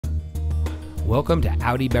Welcome to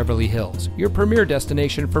Audi Beverly Hills, your premier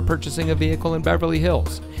destination for purchasing a vehicle in Beverly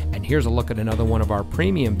Hills. And here's a look at another one of our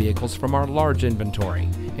premium vehicles from our large inventory,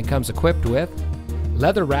 and comes equipped with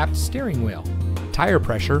leather-wrapped steering wheel, tire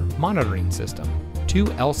pressure monitoring system, 2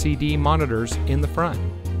 LCD monitors in the front,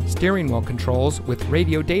 steering wheel controls with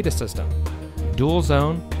radio data system, dual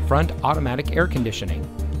zone front automatic air conditioning,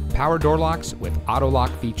 power door locks with auto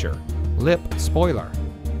lock feature, lip spoiler,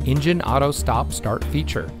 engine auto stop start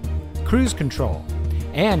feature, cruise control,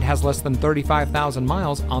 and has less than 35,000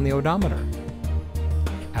 miles on the odometer.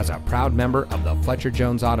 As a proud member of the Fletcher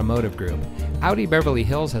Jones Automotive Group, Audi Beverly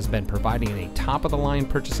Hills has been providing a top-of-the-line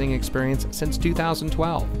purchasing experience since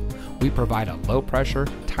 2012. We provide a low-pressure,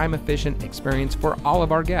 time-efficient experience for all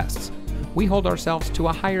of our guests. We hold ourselves to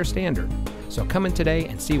a higher standard. So come in today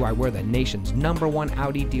and see why we're the nation's #1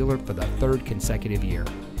 Audi dealer for the 3rd consecutive year.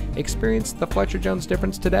 Experience the Fletcher Jones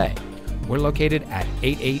difference today. We're located at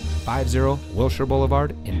 8850 Wilshire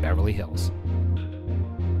Blvd in Beverly Hills.